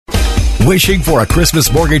Wishing for a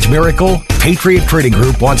Christmas mortgage miracle? Patriot Trading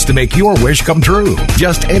Group wants to make your wish come true.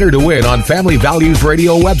 Just enter to win on Family Values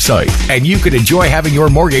Radio website, and you could enjoy having your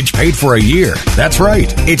mortgage paid for a year. That's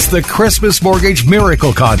right. It's the Christmas Mortgage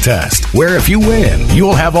Miracle Contest, where if you win,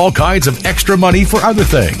 you'll have all kinds of extra money for other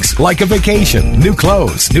things, like a vacation, new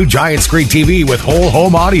clothes, new giant screen TV with whole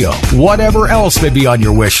home audio, whatever else may be on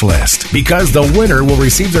your wish list, because the winner will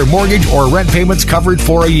receive their mortgage or rent payments covered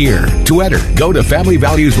for a year. To enter, go to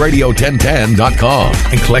FamilyValuesRadio1010.com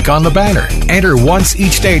and click on the banner. Enter once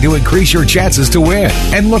each day to increase your chances to win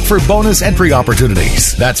and look for bonus entry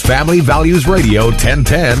opportunities. That's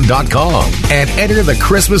FamilyValuesRadio1010.com and enter the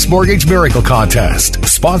Christmas Mortgage Miracle Contest,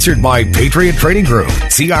 sponsored by Patriot Trading Group.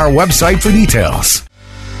 See our website for details.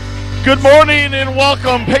 Good morning and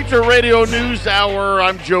welcome, Patriot Radio News Hour.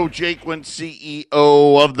 I'm Joe Jaquin,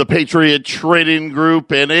 CEO of the Patriot Trading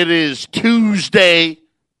Group, and it is Tuesday,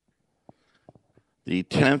 the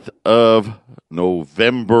 10th of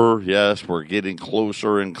November. Yes, we're getting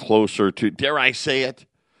closer and closer to, dare I say it?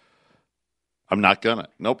 I'm not gonna.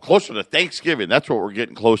 Nope, closer to Thanksgiving. That's what we're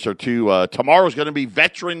getting closer to. Tomorrow's going to be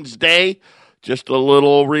Veterans Day. Just a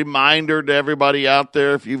little reminder to everybody out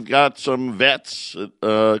there, if you've got some vets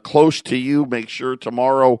close to you, make sure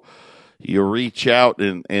tomorrow you reach out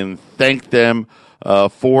and thank them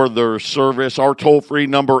for their service. Our toll-free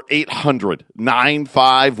number,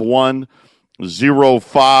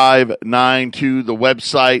 800-951-0592. The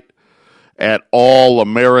website at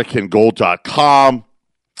allamericangold.com.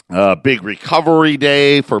 Big recovery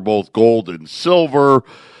day for both gold and silver.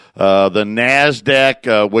 The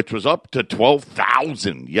NASDAQ, which was up to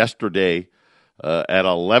 12,000 yesterday, at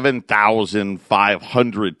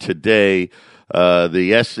 11,500 today.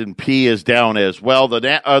 The S&P is down as well. The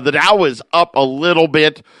Dow is up a little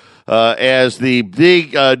bit as the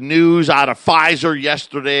big news out of Pfizer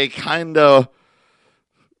yesterday kind of,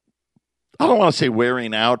 I don't want to say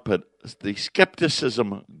wearing out, but the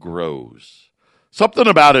skepticism grows. Something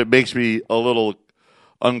about it makes me a little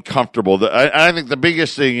uncomfortable. I think the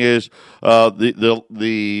biggest thing is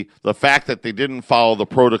the fact that they didn't follow the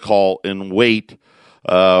protocol and wait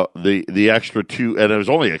the extra two, and it was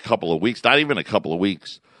only a couple of weeks, not even a couple of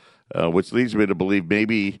weeks, which leads me to believe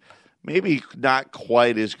maybe not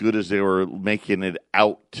quite as good as they were making it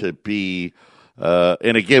out to be.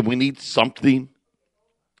 And again, we need something.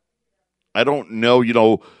 I don't know,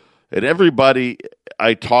 and everybody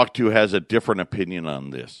I talk to has a different opinion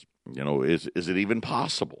on this. Is it even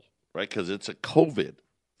possible, right? Because it's a COVID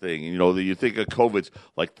thing. You think of COVID's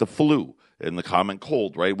like the flu and the common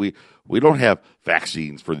cold, right? We don't have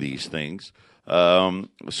vaccines for these things.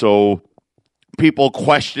 So people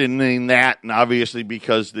questioning that, and obviously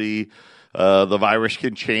because the virus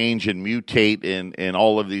can change and mutate and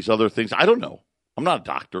all of these other things. I don't know. I'm not a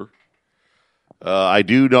doctor. I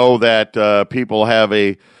do know that people have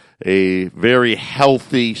a very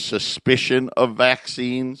healthy suspicion of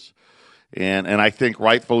vaccines, and I think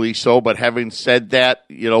rightfully so. But having said that,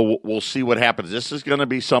 we'll see what happens. This is going to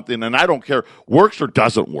be something, and I don't care, works or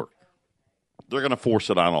doesn't work. They're going to force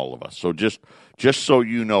it on all of us. So just so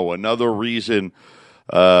you know, another reason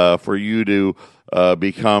for you to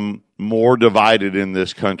become more divided in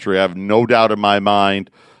this country. I have no doubt in my mind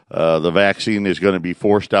the vaccine is going to be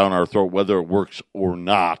forced down our throat, whether it works or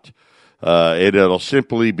not. It'll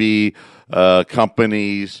simply be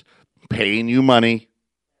companies paying you money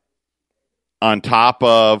on top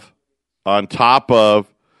of, and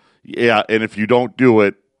if you don't do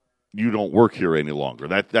it, you don't work here any longer.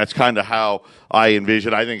 That's kind of how I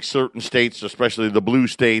envision. I think certain states, especially the blue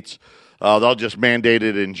states, they'll just mandate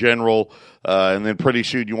it in general, and then pretty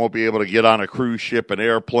soon you won't be able to get on a cruise ship, an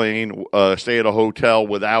airplane, stay at a hotel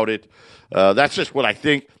without it. That's just what I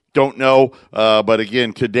think. Don't know, but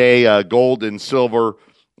again, today gold and silver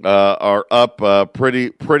are up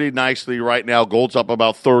pretty nicely right now. Gold's up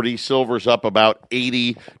about 30, silver's up about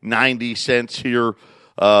 80, 90 cents here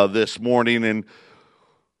this morning, and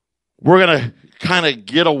we're going to kind of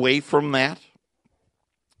get away from that.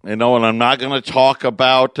 And I'm not going to talk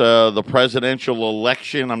about the presidential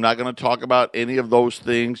election. I'm not going to talk about any of those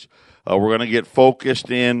things. We're going to get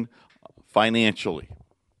focused in financially.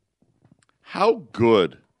 How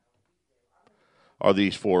good are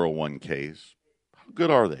these 401ks? How good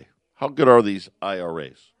are they? How good are these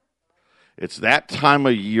IRAs? It's that time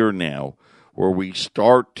of year now where we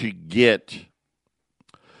start to get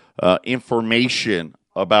information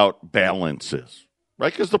about balances,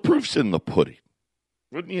 right? Because the proof's in the pudding.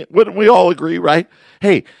 Wouldn't we all agree, right?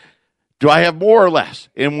 Hey, do I have more or less?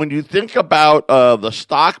 And when you think about the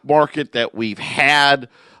stock market that we've had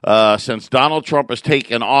since Donald Trump has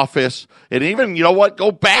taken office, and even,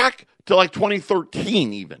 go back to like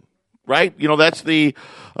 2013 even. right? That's the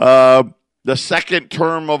second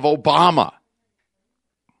term of Obama.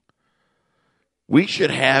 We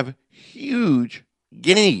should have huge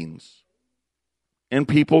gains in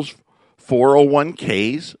people's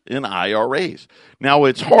 401ks and IRAs. Now,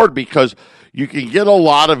 it's hard because you can get a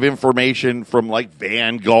lot of information from like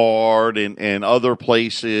Vanguard and other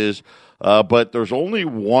places, but there's only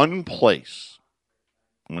one place.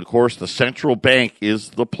 And, of course, the central bank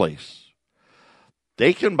is the place.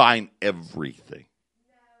 They combine everything.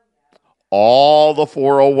 All the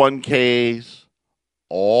 401ks,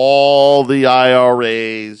 all the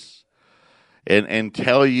IRAs, and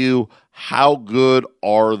tell you how good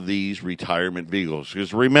are these retirement vehicles.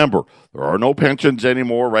 Because remember, there are no pensions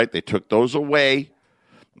anymore, right? They took those away.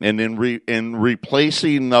 And in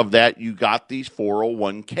replacing of that, you got these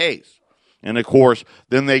 401ks. And, of course,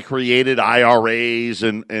 then they created IRAs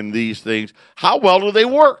and these things. How well do they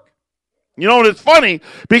work? And it's funny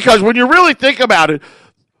because when you really think about it,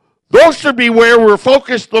 those should be where we're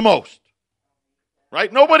focused the most.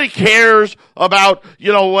 Right? Nobody cares about,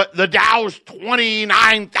 what the Dow's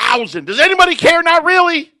 29,000. Does anybody care? Not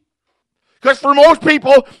really. Because for most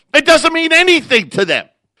people, it doesn't mean anything to them.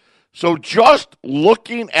 So just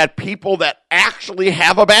looking at people that actually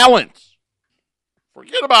have a balance.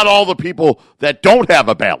 Forget about all the people that don't have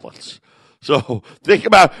a balance. So think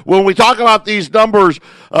about, when we talk about these numbers,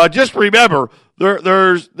 just remember,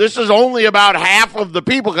 this is only about half of the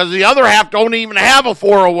people because the other half don't even have a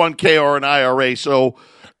 401k or an IRA. So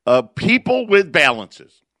people with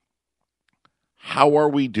balances, how are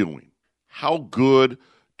we doing? How good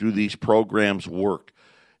do these programs work?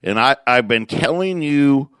 And I've been telling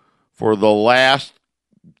you for the last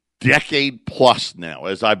decade plus now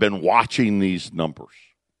as I've been watching these numbers.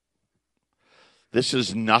 This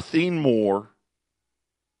is nothing more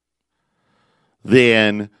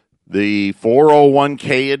than the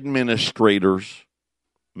 401k administrators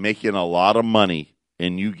making a lot of money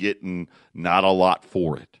and you getting not a lot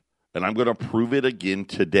for it. And I'm going to prove it again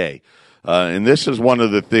today. And this is one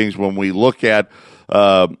of the things when we look at,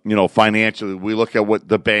 financially, we look at what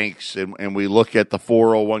the banks and we look at the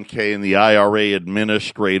 401k and the IRA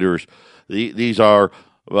administrators. These are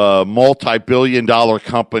multi-billion-dollar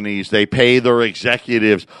companies. They pay their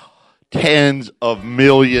executives tens of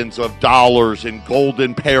millions of dollars in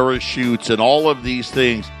golden parachutes and all of these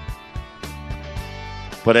things.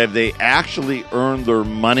 But have they actually earned their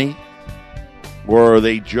money? Or are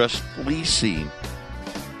they just fleecing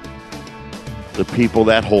the people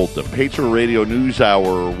that hold them? Patriot Radio News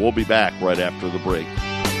Hour. We'll be back right after the break.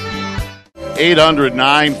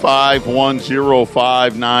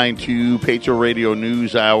 800-951-0592, Patriot Radio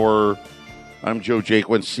News Hour. I'm Joe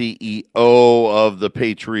Jaquin, CEO of the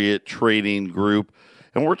Patriot Trading Group.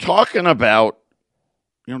 And we're talking about,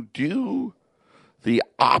 do the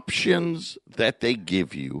options that they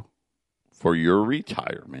give you for your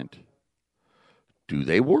retirement, do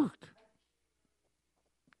they work?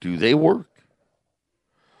 Do they work?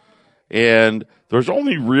 And there's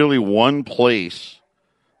only really one place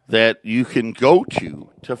that you can go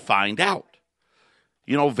to find out.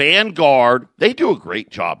 Vanguard, they do a great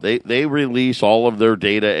job. They release all of their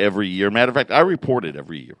data every year. Matter of fact, I report it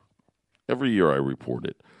every year. Every year I report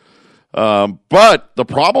it. But the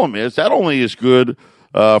problem is that only is good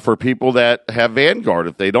for people that have Vanguard.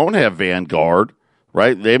 If they don't have Vanguard,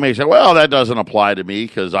 right, they may say, well, that doesn't apply to me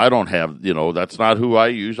because I don't have, that's not who I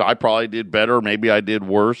use. I probably did better. Maybe I did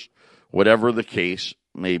worse, whatever the case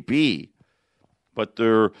may be. But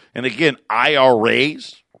and again,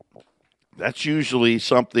 IRAs, that's usually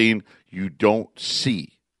something you don't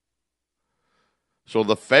see. So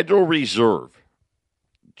the Federal Reserve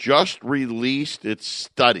just released its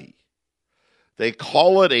study. They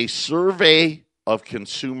call it a survey of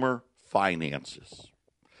consumer finances.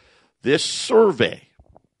 This survey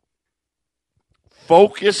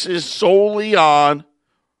focuses solely on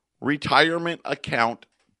retirement account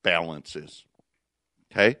balances.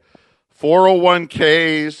 Okay?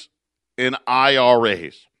 401ks and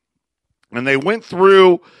IRAs. And they went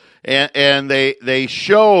through and they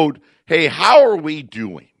showed, hey, how are we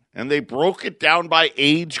doing? And they broke it down by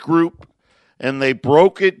age group and they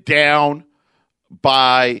broke it down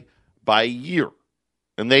by year.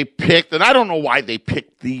 And they picked, and I don't know why they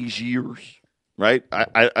picked these years, right?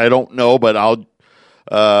 I don't know, but I'll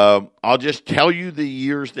just tell you the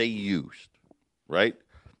years they used, right?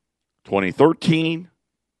 2013,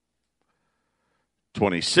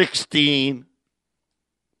 2016,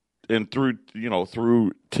 and through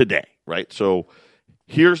today, right? So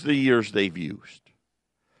here's the years they've used.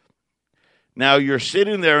 Now you're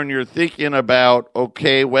sitting there and you're thinking about,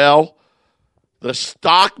 okay, well, the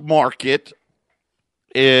stock market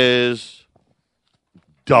is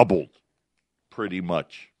doubled pretty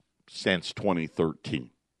much since 2013.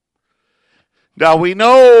 Now, we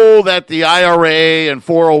know that the IRA and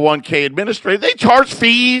 401k administrators, they charge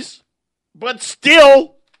fees, but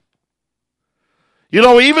still,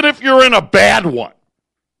 even if you're in a bad one,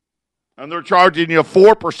 and they're charging you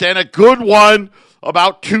 4%, a good one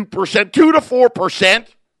about 2%, 2 to 4%.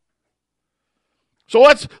 So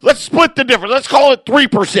let's split the difference. Let's call it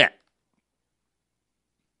 3%.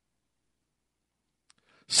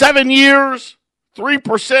 7 years,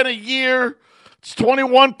 3% a year, it's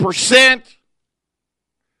 21%.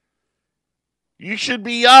 You should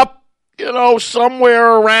be up,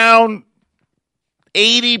 somewhere around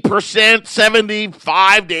 80%,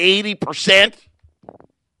 75 to 80%.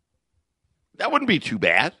 That wouldn't be too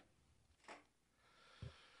bad.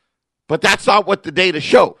 But that's not what the data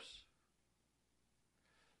shows.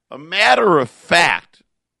 A matter of fact,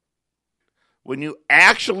 when you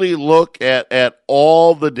actually look at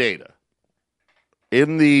all the data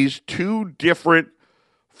in these two different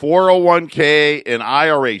 401k and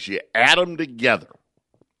IRAs, you add them together.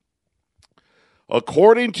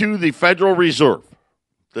 According to the Federal Reserve,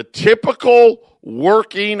 the typical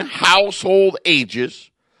working household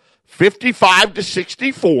ages, 55 to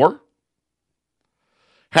 64,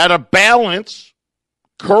 had a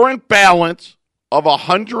current balance of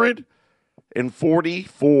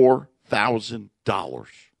 $144,000.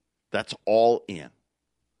 That's all in.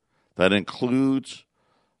 That includes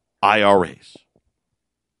IRAs.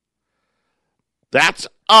 That's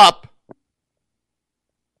up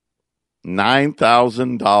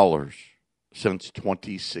 $9,000 since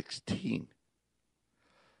 2016.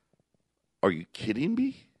 Are you kidding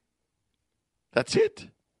me? That's it.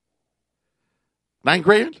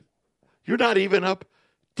 $9,000? You're not even up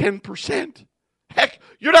 10%. Heck,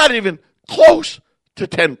 you're not even close to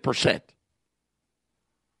 10%.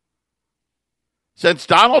 Since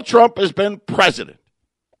Donald Trump has been president,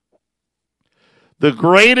 the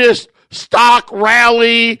greatest stock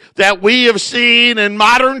rally that we have seen in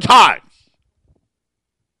modern times,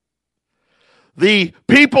 the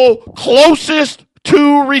people closest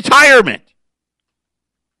to retirement.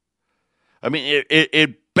 I mean,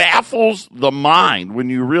 it baffles the mind when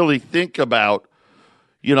you really think about,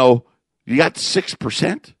 you got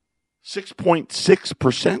 6%,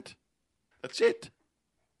 6.6%. That's it.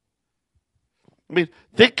 I mean,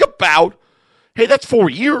 think about, hey, that's 4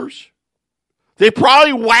 years. They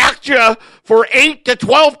probably whacked you for 8 to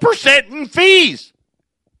 12% in fees.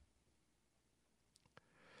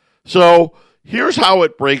 So here's how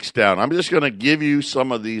it breaks down. I'm just going to give you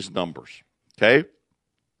some of these numbers, okay?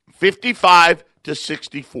 55 to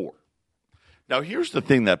 64. Now, here's the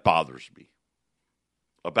thing that bothers me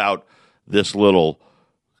about this little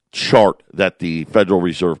chart that the Federal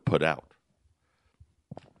Reserve put out.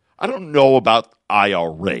 I don't know about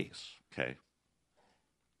IRAs, okay?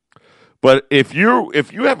 But if you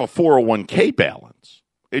have a 401k balance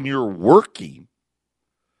and you're working,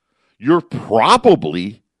 you're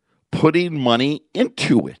probably putting money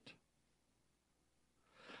into it.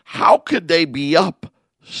 How could they be up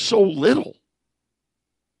so little?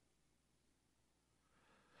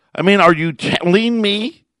 I mean, are you telling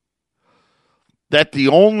me that the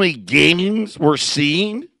only gains we're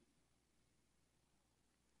seeing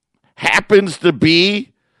happens to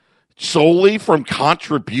be solely from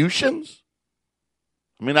contributions?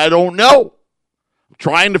 I mean, I don't know. I'm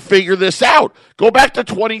trying to figure this out. Go back to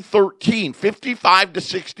 2013, 55 to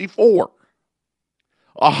 64.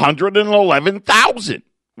 111,000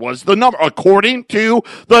 was the number, according to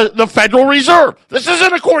the Federal Reserve. This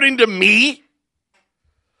isn't according to me.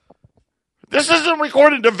 This isn't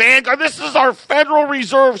according to Vanguard. This is our Federal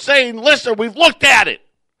Reserve saying, listen, we've looked at it.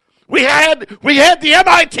 We had the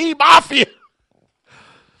MIT Mafia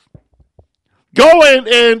go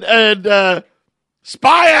and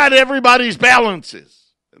spy on everybody's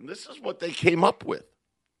balances. And this is what they came up with.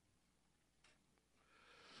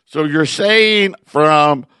 So you're saying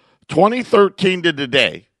from 2013 to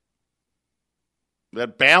today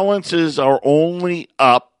that balances are only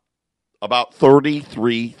up about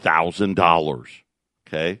 $33,000,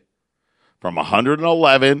 okay? From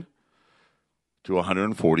 111 to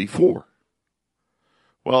 144.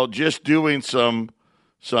 Well, just doing some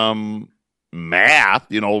math,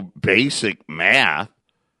 basic math,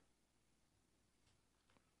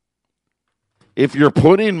 if you're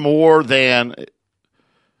putting more than,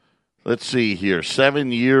 let's see here,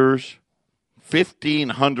 7 years,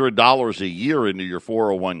 $1,500 a year into your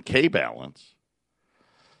 401k balance,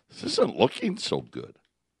 this isn't looking so good.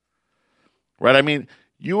 Right? I mean,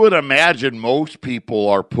 you would imagine most people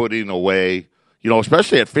are putting away,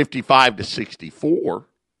 especially at 55 to 64,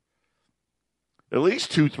 at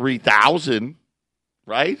least 3,000,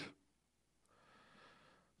 right?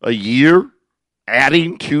 A year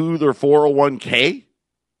adding to their 401k.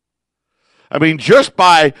 I mean, just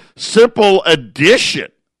by simple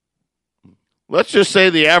addition, let's just say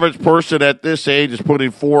the average person at this age is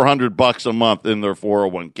putting $400 a month in their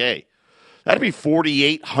 401k. That'd be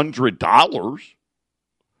 $4,800.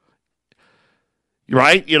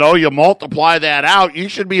 Right? You multiply that out, you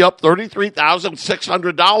should be up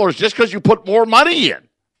 $33,600 just because you put more money in.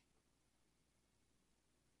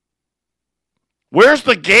 Where's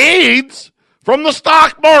the gains from the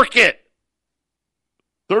stock market?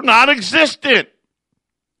 They're non-existent.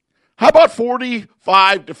 How about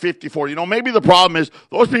 45 to 54? Maybe the problem is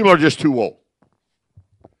those people are just too old.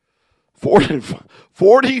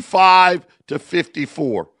 45 to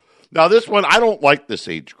 54. Now, this one, I don't like this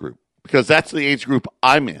age group because that's the age group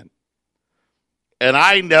I'm in. And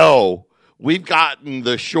I know we've gotten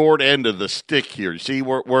the short end of the stick here. See,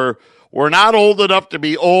 we're not old enough to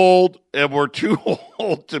be old, and we're too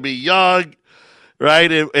old to be young,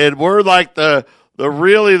 right? And we're like the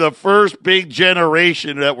first big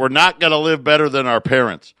generation that we're not going to live better than our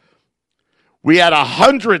parents. We had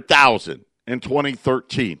 100,000 in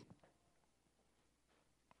 2013.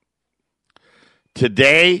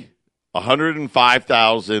 Today,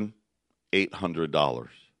 $105,800.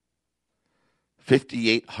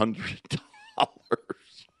 $5,800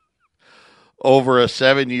 over a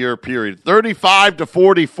 7-year period. 35 to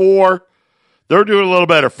 44, they're doing a little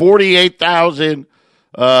better. 48,000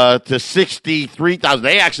 to 63,000.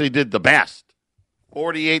 They actually did the best.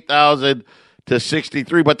 48,000 to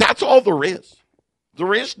 63, but that's all there is.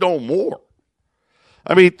 There is no more.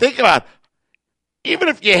 I mean, think about it. Even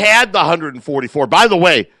if you had the 144, by the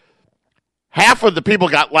way, half of the people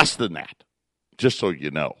got less than that, just so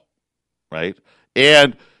you know, right?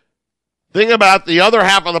 And think about the other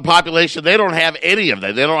half of the population, they don't have any of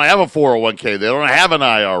that. They don't have a 401k. They don't have an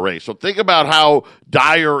IRA. So think about how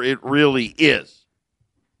dire it really is.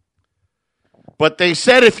 But they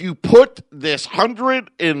said if you put this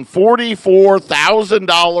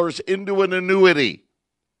 $144,000 into an annuity,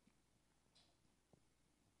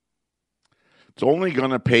 it's only going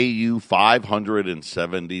to pay you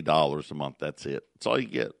 $570 a month. That's it. That's all you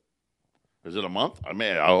get. Is it a month?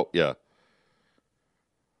 Yeah.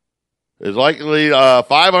 It's likely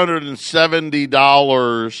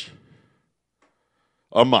 $570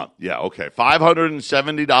 a month. Yeah, okay.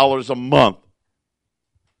 $570 a month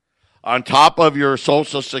on top of your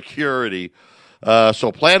Social Security.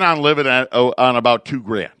 So plan on living on about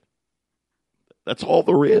 $2,000. That's all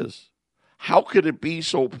there is. How could it be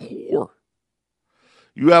so poor?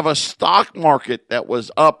 You have a stock market that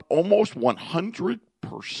was up almost 100%.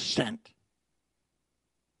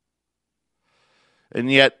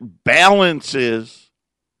 And yet balances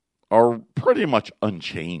are pretty much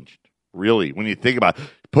unchanged, really, when you think about it.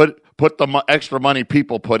 Put the extra money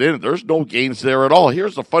people put in, there's no gains there at all.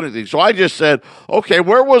 Here's the funny thing. So I just said, okay,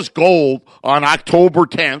 where was gold on October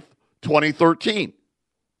 10th, 2013?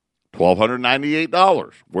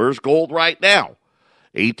 $1,298. Where's gold right now?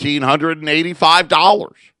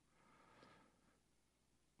 $1,885.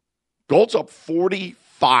 Gold's up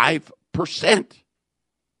 45%.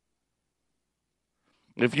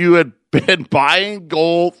 If you had been buying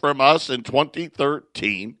gold from us in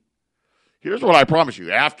 2013, here's what I promise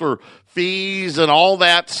you. After fees and all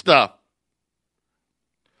that stuff,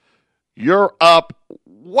 you're up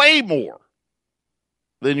way more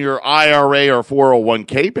than your IRA or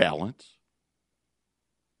 401k balance.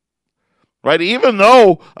 Right? Even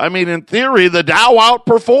though, in theory, the Dow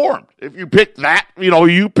outperformed. If you pick that,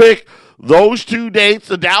 you pick those 2 dates,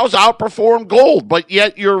 the Dow's outperformed gold. But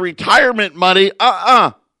yet your retirement money,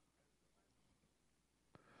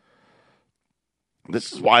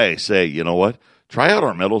 This is why I say, you know what? Try out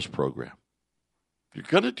our metals program. You're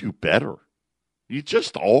going to do better. You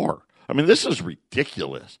just are. This is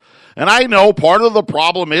ridiculous. And I know part of the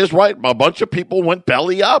problem is, right, a bunch of people went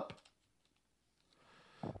belly up.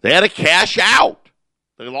 They had to cash out.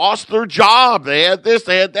 They lost their job. They had this,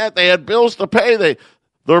 they had that. They had bills to pay.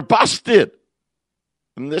 They're busted.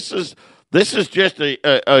 And this is just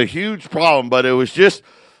a huge problem, but it was just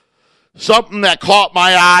something that caught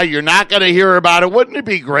my eye. You're not going to hear about it. Wouldn't it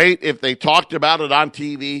be great if they talked about it on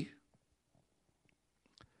TV?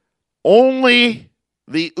 Only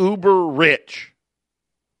the uber rich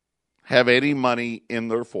have any money in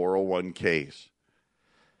their 401ks.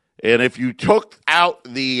 And if you took out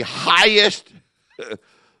the highest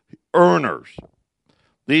earners,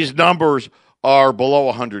 these numbers are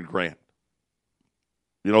below $100,000.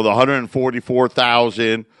 The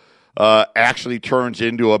 144,000 actually turns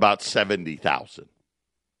into about 70,000.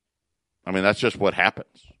 I mean, that's just what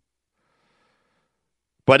happens.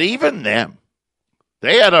 But even them,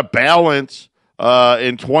 they had a balance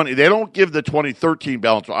in 20. They don't give the 2013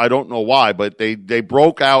 balance. I don't know why, but they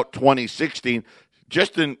broke out 2016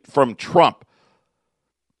 just from Trump.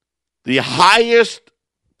 The highest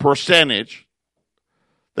percentage,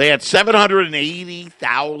 they had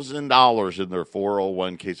 $780,000 in their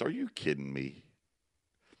 401ks. Are you kidding me?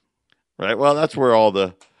 Right? Well, that's where all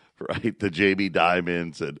the Jamie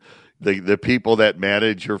Dimons and the people that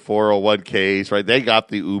manage your 401ks, right? They got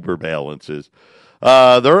the Uber balances.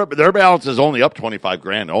 Their balance is only up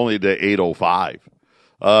 $25,000, only to 805.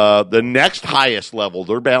 The next highest level,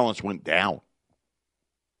 their balance went down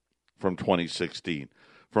from 2016,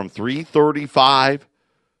 from 335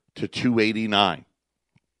 to 289.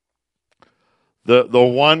 The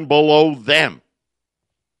one below them,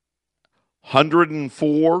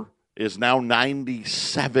 104, is now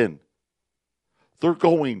 97. They're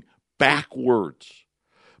going backwards.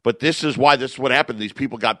 But this is what happened. These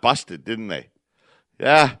people got busted, didn't they?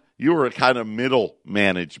 Yeah, you were a kind of middle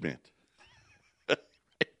management.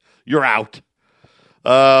 You're out.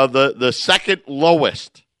 The second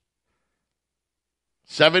lowest,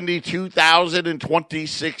 72,000 in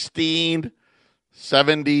 2016,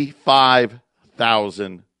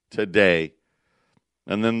 75,000 today.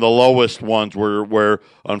 And then the lowest ones where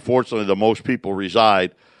unfortunately the most people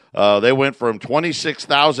reside. They went from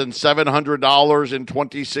 $26,700 in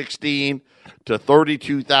 2016 to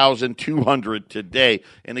 $32,200 today.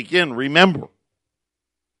 And again, remember,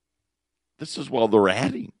 this is while they're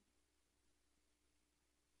adding.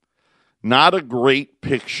 Not a great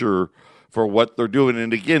picture for what they're doing.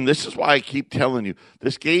 And again, this is why I keep telling you,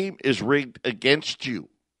 this game is rigged against you.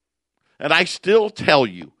 And I still tell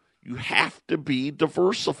you, you have to be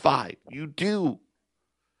diversified. You do.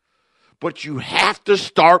 But you have to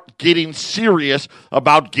start getting serious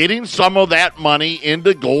about getting some of that money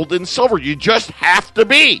into gold and silver. You just have to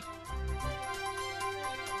be.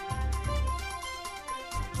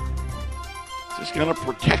 It's just going to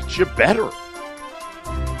protect you better.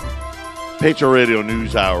 Patriot Radio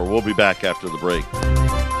News Hour. We'll be back after the break.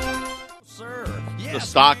 Sir, yes, the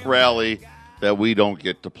stock rally that we don't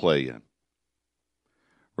get to play in.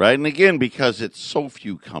 Right? And again, because it's so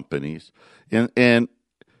few companies. And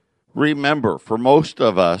remember, for most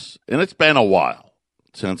of us, and it's been a while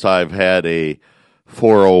since I've had a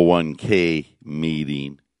 401k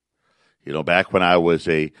meeting. You know, back when I was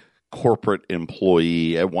a corporate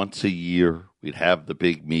employee, once a year, we'd have the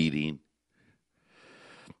big meeting.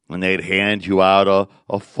 And they'd hand you out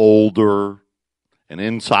a folder. And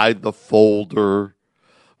inside the folder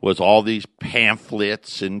was all these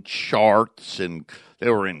pamphlets and charts, and they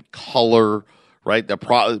were in color, right?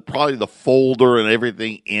 Probably the folder and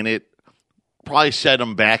everything in it probably set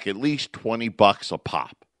them back at least $20 a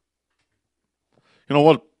pop. You know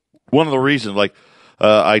what? One of the reasons,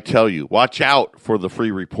 I tell you, watch out for the free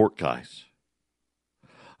report guys.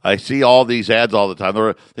 I see all these ads all the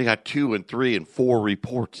time. They got 2 and 3 and 4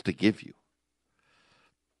 reports to give you.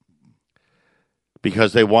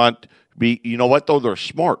 Because they want you know what, though? They're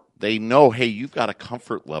smart. They know, hey, you've got a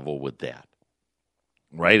comfort level with that.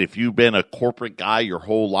 Right? If you've been a corporate guy your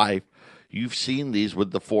whole life, you've seen these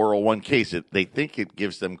with the 401ks. They think it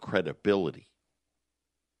gives them credibility.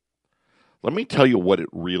 Let me tell you what it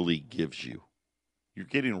really gives you. You're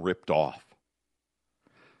getting ripped off.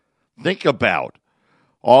 Think about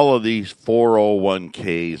all of these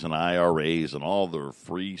 401ks and IRAs and all their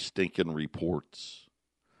free stinking reports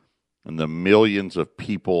and the millions of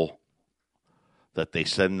people that they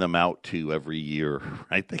send them out to every year,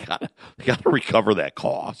 right? They gotta recover that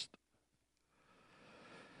cost.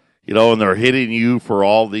 You know, and they're hitting you for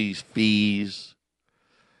all these fees,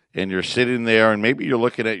 and you're sitting there, and maybe you're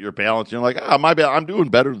looking at your balance, and you're like, I'm doing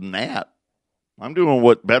better than that. I'm doing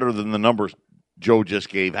better than the numbers Joe just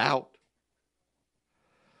gave out.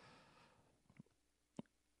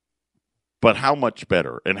 But how much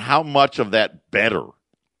better? And how much of that better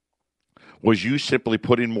was you simply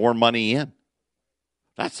putting more money in?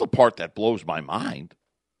 That's the part that blows my mind.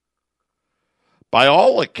 By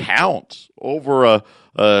all accounts, over a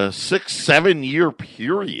 6-7 year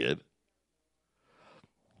period,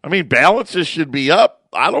 I mean, balances should be up,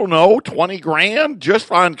 I don't know, 20 grand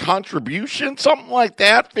just on contribution, something like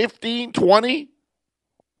that, 15, 20,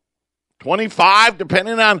 25,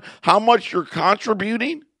 depending on how much you're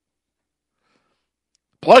contributing.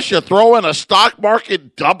 Plus, you throw in a stock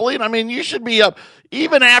market doubling. I mean, you should be up,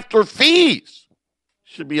 even after fees,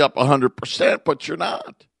 should be up 100%, but you're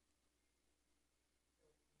not.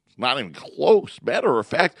 It's Not even close. Matter of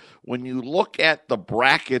fact, when you look at the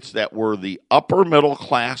brackets that were the upper middle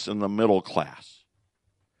class and the middle class,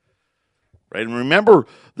 right? And remember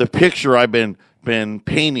the picture I've been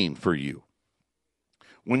painting for you.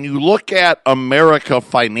 When you look at America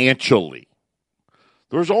financially,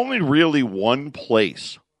 there's only really one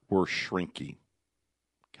place we're shrinking,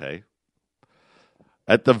 okay?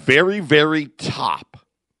 At the very, very top,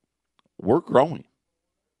 we're growing.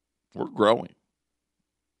 We're growing.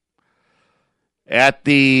 At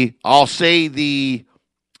the, I'll say the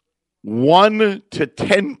 1 to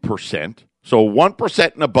 10%, so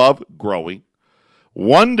 1% and above, growing.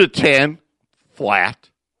 1 to 10, flat.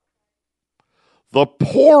 The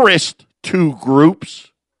poorest two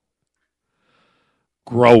groups,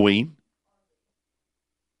 growing.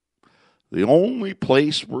 The only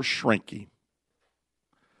place we're shrinking,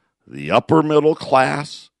 the upper middle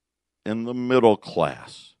class and the middle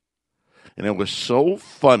class. And it was so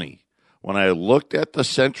funny when I looked at the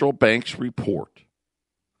central bank's report,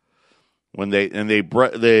 when they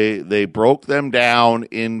broke them down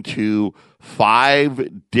into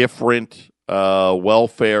 5 different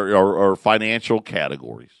welfare or financial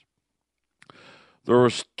categories. There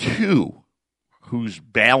was 2 whose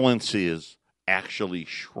balances actually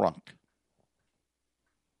shrunk.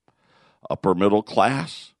 Upper middle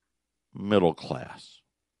class, middle class.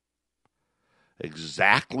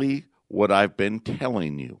 Exactly what I've been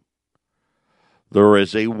telling you. There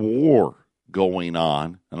is a war going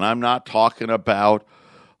on, and I'm not talking about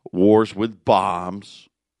wars with bombs.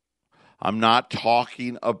 I'm not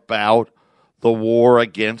talking about the war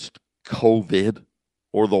against COVID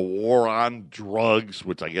or the war on drugs,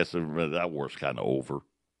 which I guess that war's kind of over.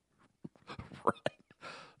 Right?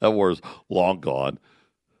 That war's long gone.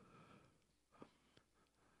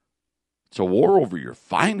 It's a war over your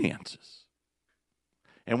finances.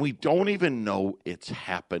 And we don't even know it's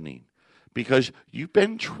happening because you've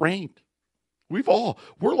been trained. We're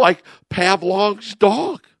like Pavlov's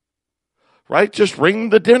dog, right? Just ring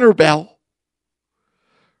the dinner bell.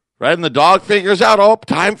 Right? And the dog figures out, oh,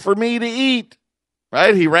 time for me to eat.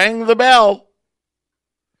 Right? He rang the bell.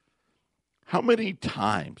 How many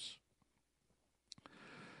times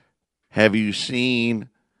have you seen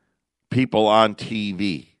people on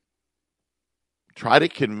TV try to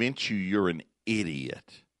convince you you're an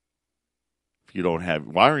idiot if you don't have,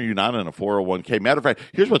 why are you not in a 401k? Matter of fact,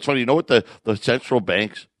 here's what's funny. You know what the central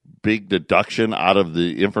bank's big deduction out of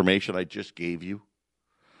the information I just gave you?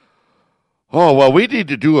 Oh, well, we need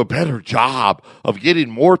to do a better job of getting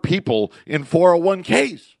more people in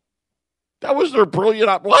 401ks. That was their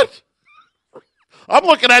brilliant, what? I'm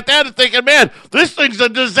looking at that and thinking, man, this thing's a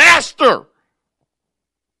disaster.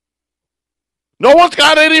 No one's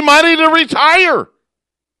got any money to retire.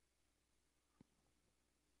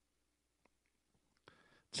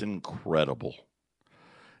 It's incredible.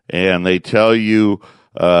 And they tell you,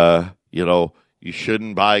 you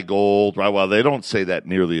shouldn't buy gold, right? Well, they don't say that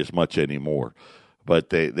nearly as much anymore. But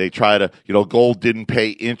they try to, gold didn't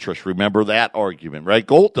pay interest. Remember that argument, right?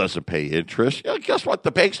 Gold doesn't pay interest. Yeah, guess what?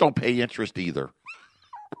 The banks don't pay interest either.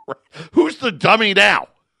 Who's the dummy now?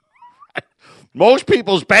 Most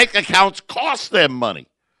people's bank accounts cost them money.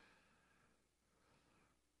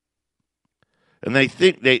 And they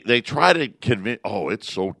think they try to convince, oh,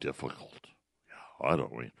 it's so difficult. What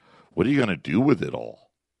are you going to do with it all?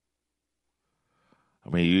 I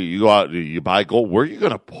mean, you go out, you buy gold. Where are you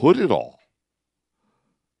going to put it all?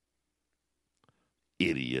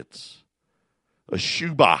 Idiots. A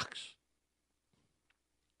shoebox.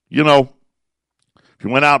 If you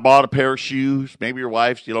went out and bought a pair of shoes, maybe your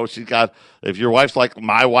wife's, she's got, if your wife's like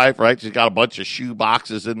my wife, right, she's got a bunch of shoe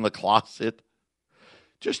boxes in the closet.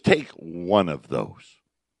 Just take one of those.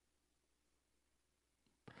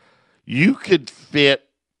 You could fit,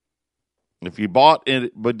 if you bought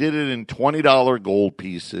it, but did it in $20 gold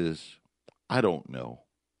pieces, I don't know.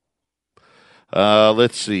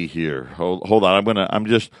 Let's see here. Hold on.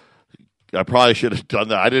 I probably should have done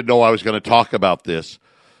that. I didn't know I was going to talk about this.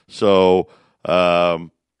 So, bear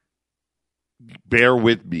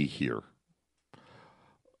with me here.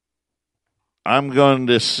 I'm going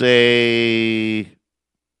to say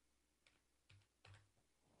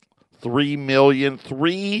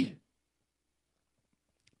 $3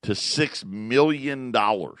 to $6 million,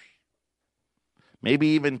 maybe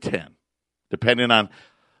even 10, depending on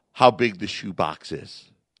how big the shoebox is.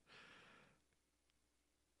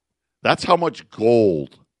 That's how much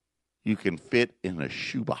gold you can fit in a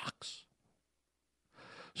shoebox.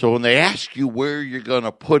 So when they ask you where you're going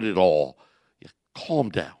to put it all, you calm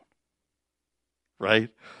down, right?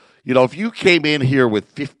 If you came in here with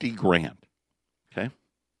 50 grand, okay,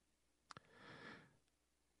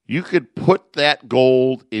 You could put that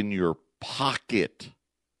gold in your pocket.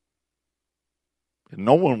 And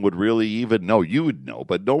no one would really even know. You would know,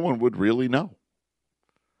 but no one would really know.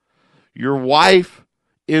 Your wife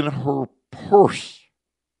in her purse.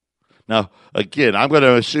 Now, again, I'm going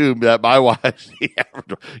to assume that my wife,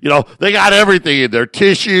 they got everything in there.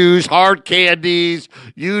 Tissues, hard candies,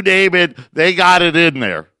 you name it, they got it in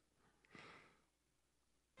there.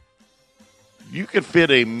 You could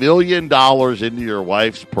fit $1 million into your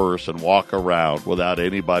wife's purse and walk around without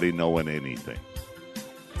anybody knowing anything.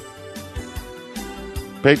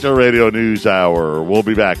 Patriot Radio News Hour. We'll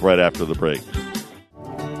be back right after the break.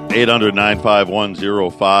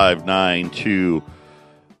 800-951-0592.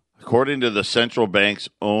 According to the central bank's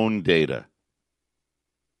own data,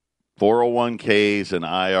 401ks and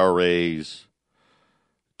IRAs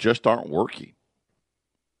just aren't working.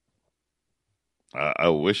 I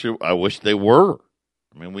wish they were.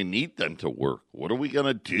 I mean, we need them to work. What are we going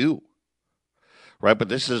to do? Right, but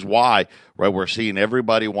this is why, right, we're seeing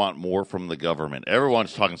everybody want more from the government.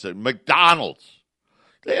 Everyone's talking, McDonald's,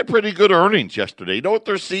 they had pretty good earnings yesterday. You know what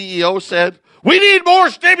their CEO said? We need more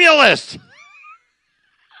stimulus.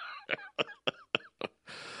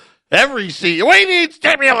 Every CEO, we need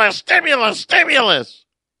stimulus.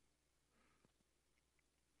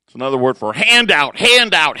 It's another word for handout.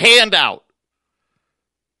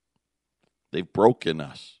 They've broken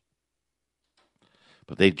us.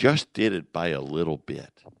 But they just did it by a little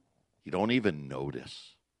bit. You don't even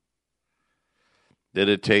notice. Then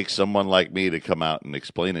it takes someone like me to come out and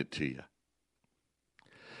explain it to you.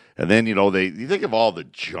 And then, you think of all the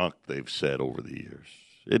junk they've said over the years.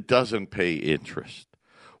 It doesn't pay interest.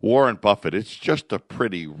 Warren Buffett, it's just a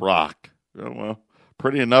pretty rock. Well,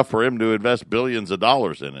 pretty enough for him to invest billions of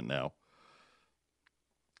dollars in it now.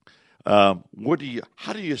 How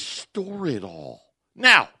do you store it all?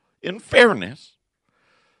 Now, in fairness,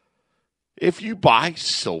 if you buy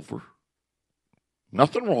silver,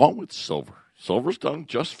 nothing wrong with silver. Silver's done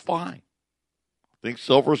just fine. I think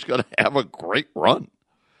silver's going to have a great run.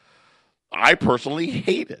 I personally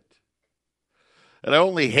hate it. And I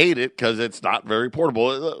only hate it because it's not very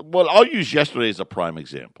portable. Well, I'll use yesterday as a prime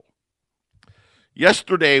example.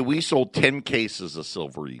 Yesterday, we sold 10 cases of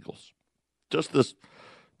Silver Eagles. Just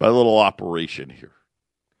my little operation here.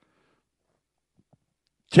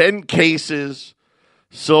 10 cases,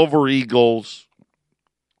 Silver Eagles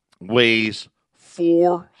weighs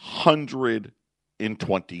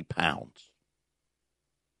 420 pounds.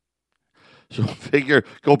 So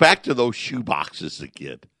go back to those shoe boxes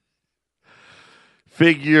again.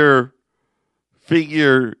 Figure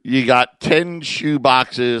you got 10 shoe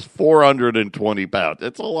boxes, 420 pounds.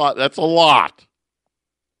 That's a lot. It's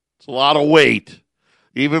a lot of weight.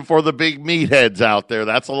 Even for the big meatheads out there,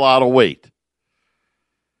 that's a lot of weight.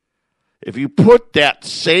 If you put that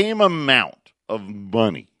same amount of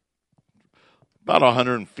money, about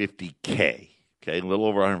 $150K, okay, a little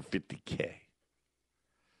over $150K,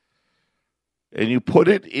 and you put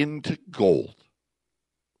it into gold,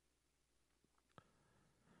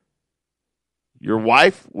 your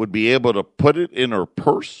wife would be able to put it in her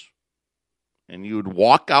purse, and you would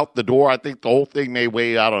walk out the door. I think the whole thing may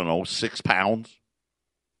weigh, 6 pounds,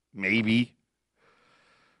 maybe,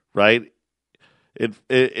 right?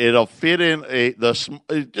 It'll fit in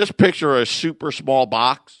just picture a super small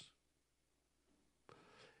box.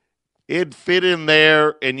 It'd fit in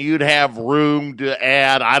there, and you'd have room to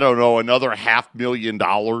add, another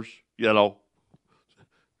 $500,000,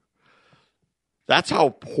 That's how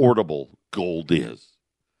portable gold is.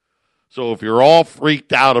 So if you're all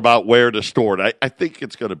freaked out about where to store it, I think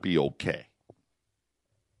it's going to be okay.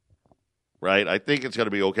 Right? I think it's going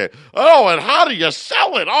to be okay. Oh, and how do you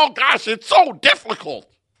sell it? Oh, gosh, it's so difficult.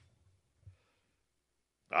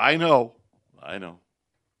 I know.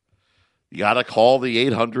 You got to call the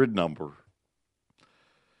 800 number.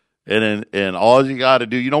 And all you got to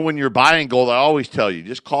do, when you're buying gold, I always tell you,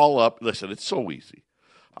 just call up. Listen, it's so easy.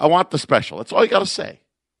 I want the special. That's all you got to say.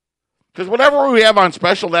 Because whatever we have on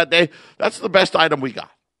special that day, that's the best item we got.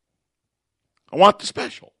 I want the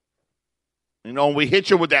special. We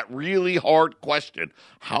hit you with that really hard question.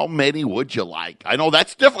 How many would you like? I know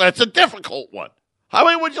that's difficult. That's a difficult one. How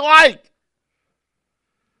many would you like?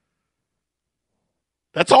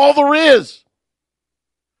 That's all there is.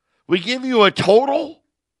 We give you a total.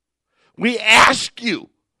 We ask you,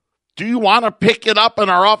 do you want to pick it up in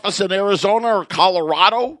our office in Arizona or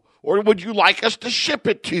Colorado? Or would you like us to ship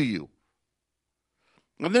it to you?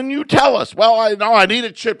 And then you tell us, well, I need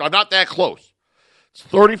it shipped. I'm not that close. It's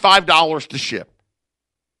 $35 to ship,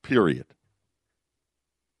 period.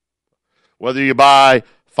 Whether you buy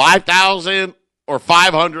 5,000 or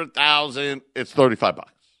 500,000, it's $35.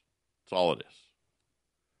 That's all it is.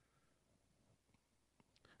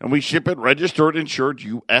 And we ship it registered, insured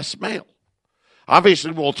U.S. mail.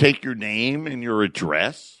 Obviously, we'll take your name and your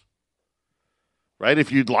address. Right?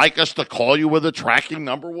 If you'd like us to call you with a tracking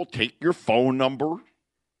number, we'll take your phone number.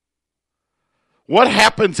 What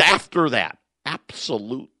happens after that?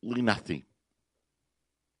 Absolutely nothing.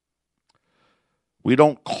 We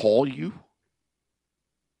don't call you.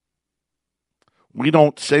 We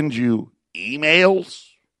don't send you emails.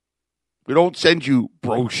 We don't send you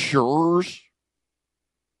brochures.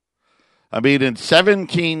 I mean, in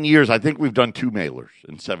 17 years, I think we've done 2 mailers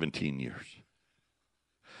in 17 years.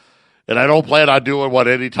 And I don't plan on doing one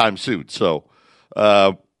anytime soon. So,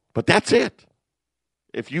 but that's it.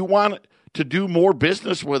 If you want to do more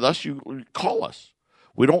business with us, you call us.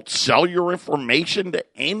 We don't sell your information to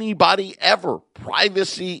anybody ever.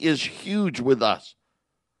 Privacy is huge with us.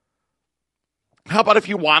 How about if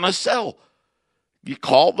you want to sell? You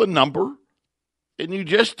call the number and you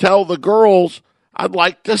just tell the girls, I'd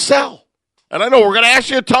like to sell. And I know we're going to ask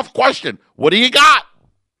you a tough question. What do you got?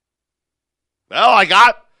 Well, I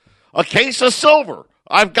got a case of silver.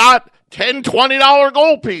 I've got $10, $20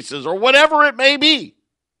 gold pieces or whatever it may be.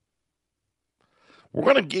 We're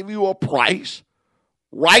going to give you a price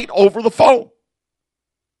right over the phone.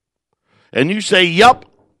 And you say, yep,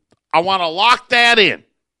 I want to lock that in.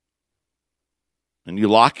 And you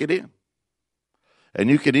lock it in. And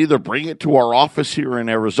you can either bring it to our office here in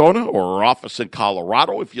Arizona or our office in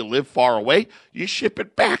Colorado. If you live far away, you ship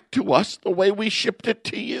it back to us the way we shipped it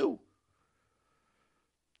to you.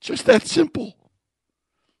 Just that simple.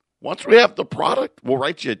 Once we have the product, we'll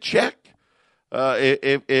write you a check.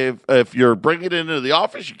 If you're bringing it into the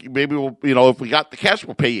office, maybe we'll, if we got the cash,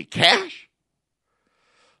 we'll pay you cash.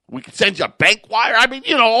 We can send you a bank wire. I mean,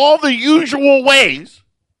 all the usual ways.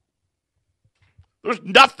 There's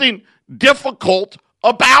nothing difficult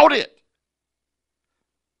about it.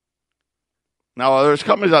 Now, there's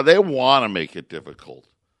companies out there, they want to make it difficult.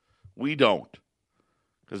 We don't,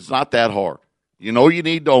 because it's not that hard. You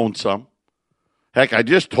need to own some. Heck, I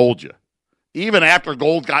just told you. Even after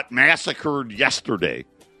gold got massacred yesterday,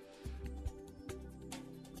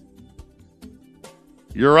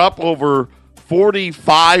 you're up over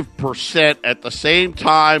 45% at the same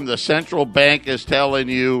time the central bank is telling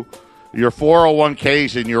you your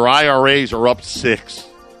 401ks and your IRAs are up 6.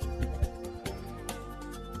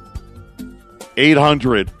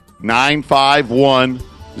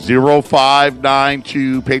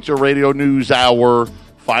 800-951-0592. Patriot Radio News Hour.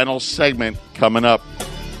 Final segment coming up.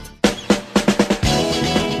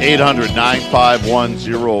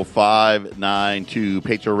 800-951-0592.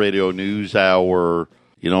 Patriot Radio News Hour.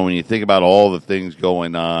 When you think about all the things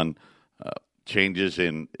going on, changes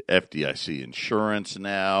in FDIC insurance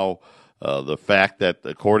now, the fact that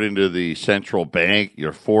according to the central bank,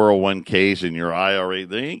 your 401ks and your IRA,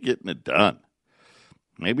 they ain't getting it done.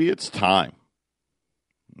 Maybe it's time.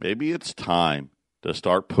 Maybe it's time to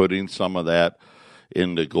start putting some of that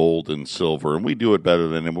into gold and silver. And we do it better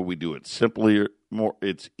than anyone. We do it simply more.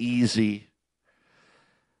 It's easy.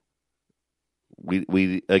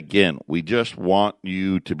 We just want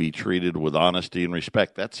you to be treated with honesty and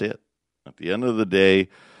respect. That's it. At the end of the day,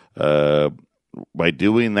 by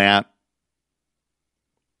doing that,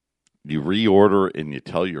 you reorder and you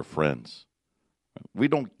tell your friends. We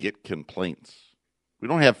don't get complaints. We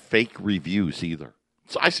don't have fake reviews either.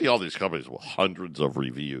 So I see all these companies with hundreds of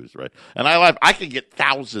reviews, right? And I could get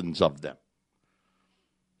thousands of them.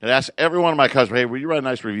 And ask every one of my customers, hey, will you write a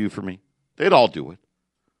nice review for me? They'd all do it.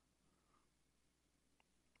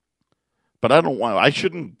 But I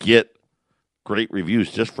shouldn't get great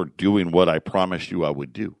reviews just for doing what I promised you I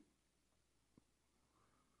would do.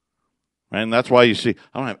 And that's why you see,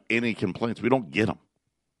 I don't have any complaints. We don't get them.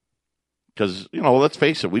 Because, let's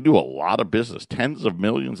face it, we do a lot of business, tens of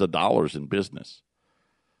millions of dollars in business.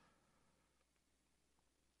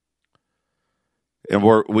 And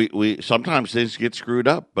we sometimes things get screwed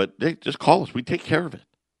up, but they just call us. We take care of it.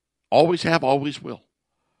 Always have, always will.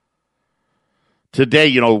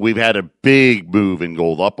 Today, we've had a big move in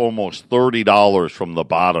gold, up almost $30 from the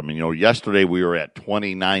bottom. And, yesterday we were at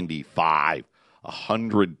 $20.95,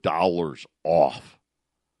 $100 off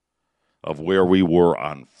of where we were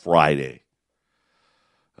on Friday.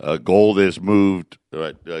 Gold has moved.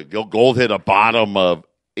 Gold hit a bottom of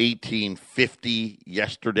 $18.50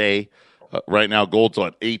 yesterday. Right now, gold's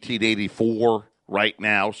on $18.84 right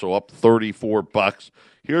now, so up $34.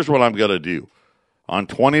 Here's what I'm going to do. On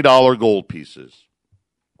 $20 gold pieces,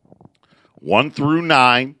 1 through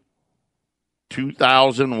 9,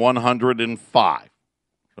 2,105.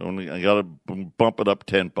 So I got to bump it up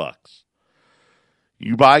 $10.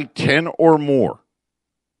 You buy 10 or more,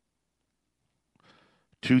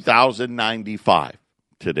 $2,095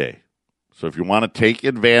 today. So if you want to take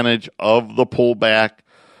advantage of the pullback,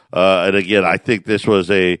 and again, I think this was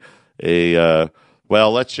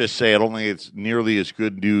well, let's just say I don't think it's nearly as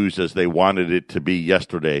good news as they wanted it to be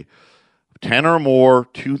yesterday. 10 or more,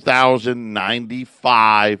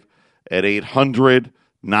 $2,095 at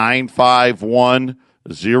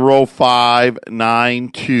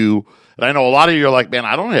 800-951-0592. And I know a lot of you are like, man,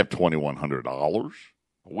 I don't have $2,100. I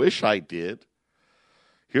wish I did.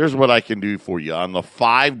 Here's what I can do for you on the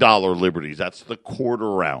 $5 Liberties. That's the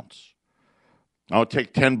quarter ounce. I'll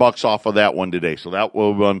take $10 off of that one today. So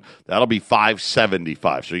that'll be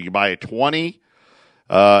 $5.75. So you can buy a 20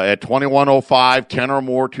 at $21.05, 10 or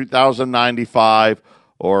more, $2,095,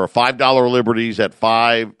 or $5 Liberties at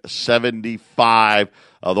 $5.75.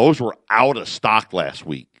 Those were out of stock last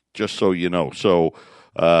week, just so you know. So,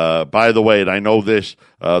 by the way, and I know this,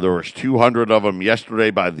 there was 200 of them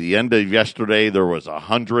yesterday. By the end of yesterday, there was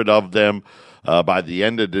 100 of them. By the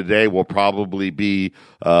end of today, we'll probably be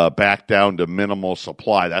back down to minimal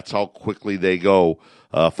supply. That's how quickly they go.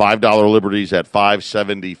 $5 Liberties at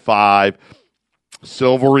 $5.75.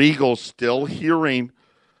 Silver Eagle still hearing.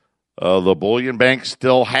 The Bullion Bank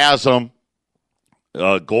still has them.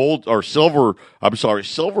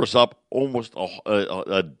 Silver's up almost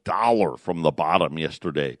a dollar from the bottom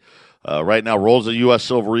yesterday. Right now, rolls of U.S.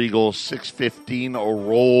 Silver Eagle, $6.15 a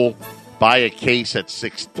roll. Buy a case at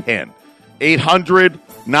 $6.10.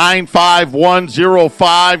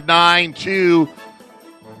 800-951-0592.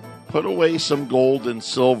 Put away some gold and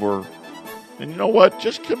silver. And you know what?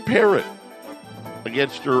 Just compare it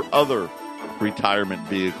against your other retirement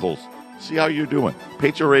vehicles. See how you're doing.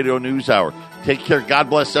 Patriot Radio News Hour. Take care. God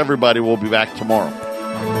bless everybody. We'll be back tomorrow.